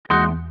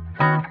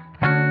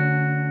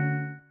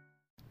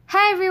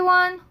Hi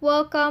everyone,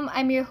 welcome.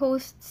 I'm your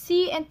host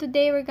C, and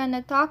today we're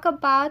gonna talk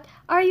about,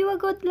 are you a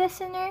good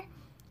listener?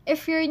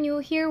 If you're new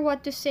here,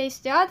 What to Say is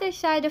the other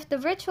side of the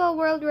virtual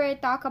world where I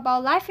talk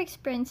about life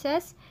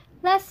experiences,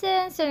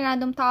 lessons, and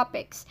random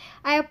topics.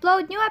 I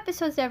upload new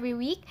episodes every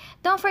week.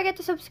 Don't forget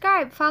to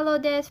subscribe. Follow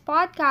this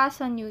podcast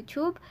on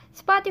YouTube,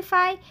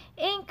 Spotify,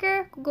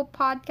 Anchor, Google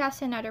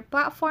Podcasts, and other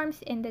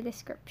platforms in the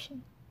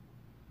description.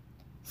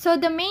 So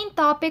the main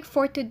topic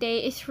for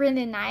today is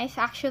really nice,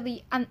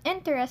 actually an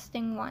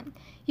interesting one.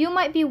 You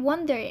might be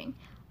wondering,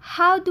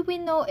 how do we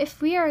know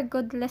if we are a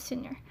good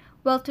listener?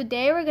 Well,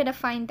 today we're gonna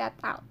find that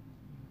out.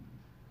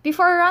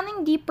 Before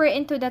running deeper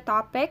into the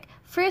topic,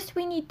 first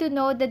we need to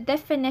know the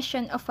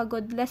definition of a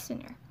good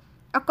listener.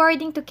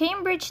 According to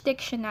Cambridge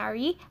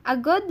Dictionary, a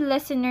good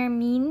listener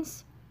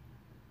means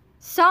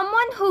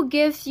someone who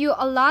gives you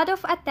a lot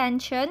of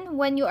attention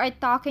when you are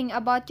talking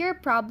about your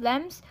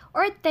problems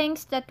or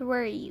things that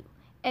worry you,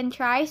 and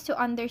tries to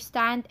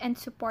understand and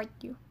support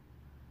you.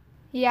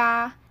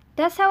 Yeah,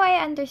 that's how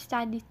I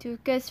understand it too.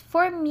 Because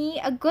for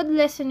me, a good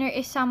listener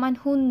is someone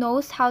who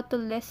knows how to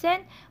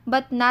listen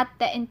but not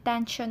the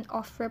intention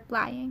of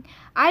replying.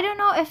 I don't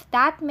know if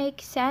that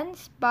makes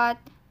sense, but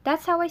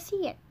that's how I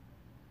see it.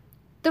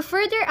 To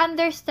further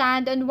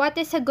understand on what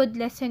is a good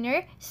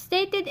listener,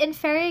 stated in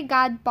Fairy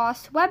God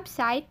Boss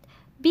website,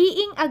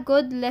 being a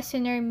good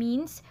listener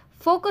means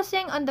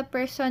focusing on the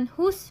person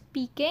who's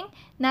speaking,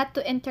 not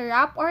to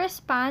interrupt or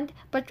respond,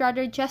 but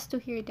rather just to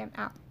hear them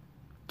out.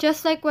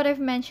 Just like what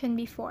I've mentioned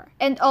before.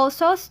 And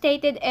also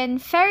stated in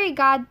Fairy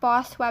God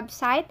Boss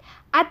website,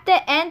 at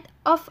the end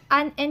of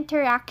an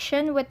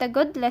interaction with a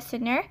good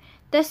listener,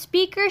 the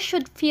speaker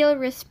should feel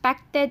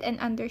respected and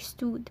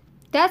understood.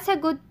 That's a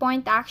good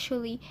point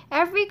actually.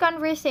 Every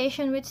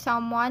conversation with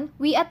someone,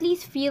 we at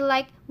least feel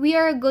like we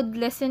are a good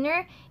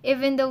listener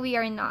even though we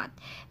are not.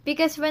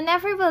 Because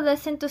whenever we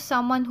listen to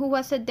someone who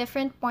has a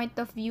different point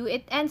of view,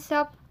 it ends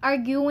up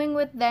arguing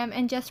with them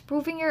and just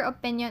proving your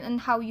opinion on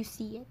how you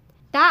see it.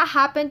 That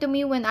happened to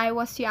me when I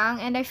was young,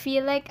 and I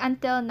feel like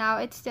until now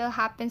it still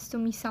happens to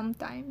me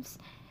sometimes.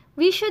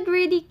 We should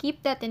really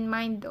keep that in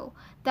mind though,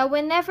 that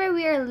whenever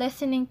we are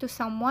listening to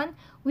someone,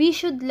 we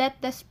should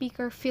let the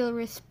speaker feel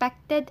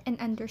respected and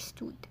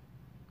understood.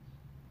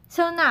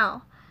 So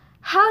now,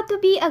 how to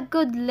be a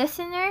good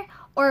listener,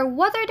 or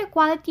what are the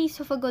qualities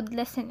of a good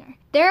listener?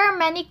 There are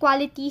many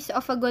qualities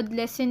of a good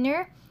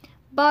listener,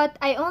 but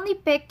I only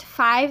picked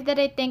 5 that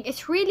I think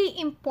is really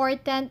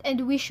important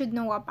and we should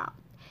know about.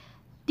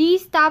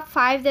 These top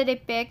 5 that I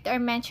picked are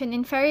mentioned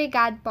in Fairy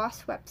God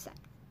Boss website.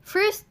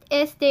 First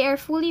is they are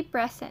fully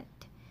present.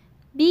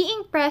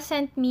 Being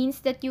present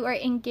means that you are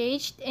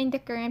engaged in the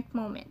current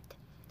moment.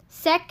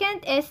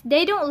 Second is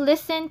they don't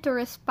listen to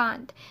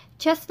respond,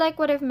 just like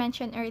what I've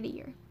mentioned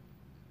earlier.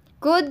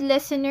 Good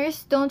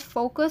listeners don't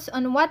focus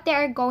on what they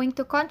are going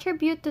to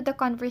contribute to the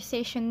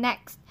conversation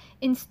next.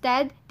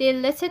 Instead, they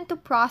listen to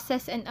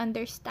process and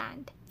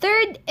understand.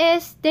 Third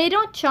is they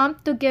don't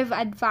jump to give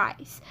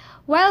advice.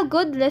 While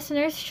good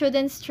listeners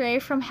shouldn't stray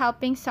from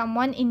helping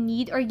someone in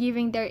need or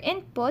giving their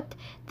input,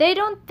 they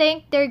don't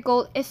think their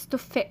goal is to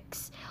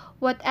fix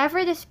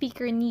whatever the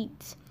speaker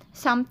needs.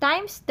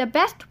 Sometimes, the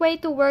best way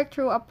to work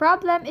through a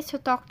problem is to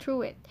talk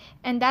through it,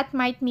 and that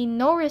might mean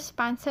no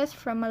responses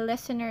from a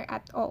listener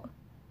at all.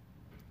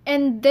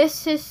 And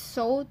this is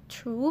so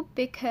true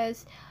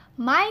because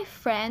my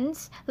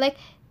friends, like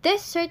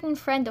this certain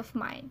friend of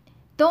mine,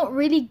 don't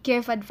really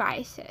give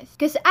advices.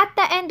 Because at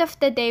the end of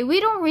the day, we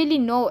don't really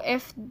know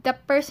if the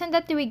person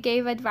that we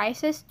gave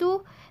advices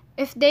to,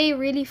 if they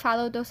really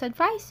follow those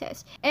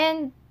advices.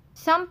 And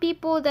some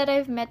people that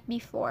I've met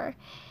before,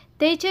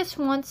 they just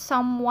want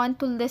someone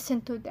to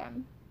listen to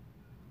them.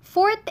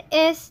 Fourth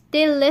is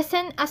they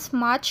listen as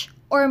much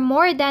or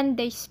more than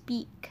they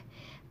speak.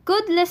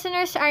 Good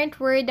listeners aren't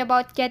worried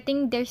about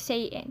getting their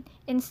say in.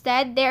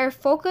 Instead, they are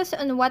focused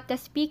on what the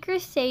speaker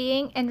is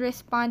saying and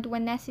respond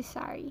when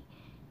necessary.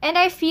 And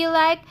I feel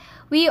like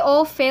we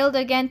all failed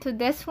again to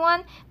this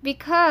one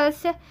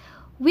because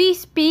we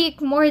speak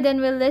more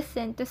than we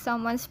listen to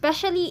someone,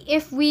 especially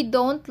if we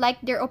don't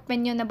like their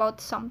opinion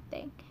about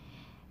something.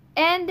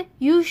 And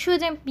you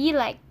shouldn't be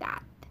like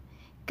that.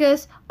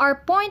 Because our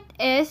point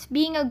is,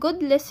 being a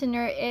good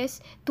listener is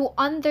to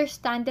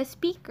understand the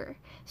speaker.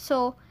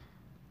 So,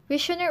 we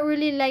shouldn't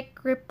really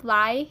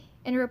reply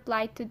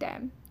to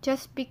them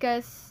just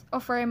because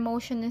of our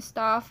emotion and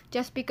stuff,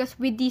 just because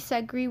we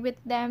disagree with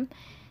them.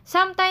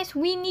 Sometimes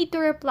we need to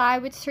reply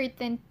with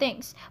certain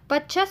things,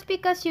 but just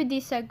because you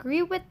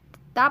disagree with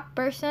that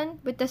person,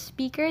 with the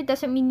speaker,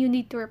 doesn't mean you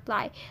need to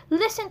reply.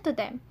 Listen to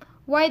them.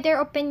 Why their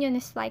opinion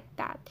is like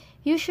that.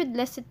 You should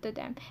listen to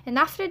them. And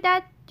after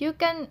that, you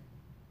can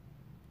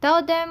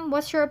tell them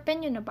what's your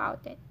opinion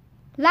about it.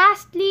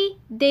 Lastly,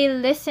 they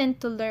listen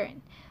to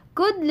learn.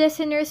 Good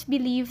listeners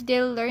believe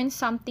they'll learn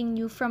something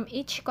new from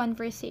each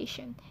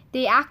conversation.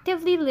 They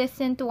actively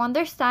listen to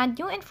understand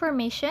new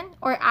information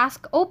or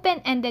ask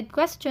open-ended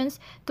questions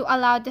to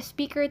allow the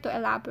speaker to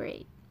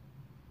elaborate.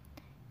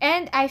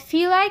 And I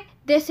feel like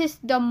this is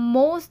the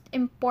most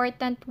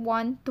important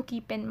one to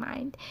keep in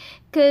mind,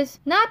 because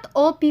not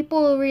all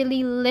people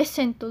really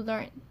listen to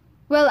learn.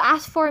 Well,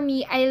 as for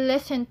me, I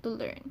listen to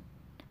learn.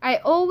 I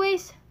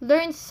always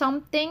learn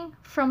something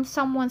from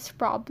someone's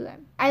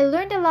problem. I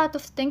learned a lot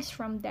of things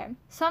from them.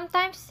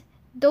 Sometimes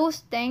those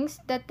things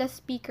that the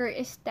speaker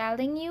is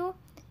telling you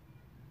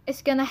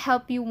is gonna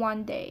help you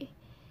one day.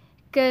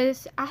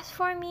 Because as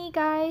for me,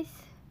 guys,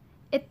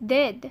 it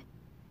did.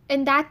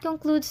 And that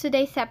concludes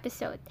today's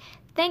episode.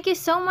 Thank you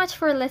so much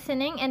for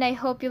listening, and I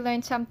hope you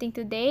learned something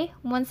today.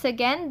 Once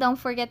again, don't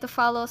forget to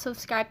follow,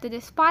 subscribe to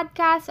this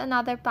podcast on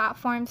other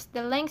platforms.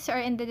 The links are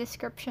in the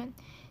description.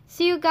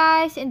 See you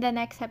guys in the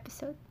next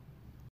episode.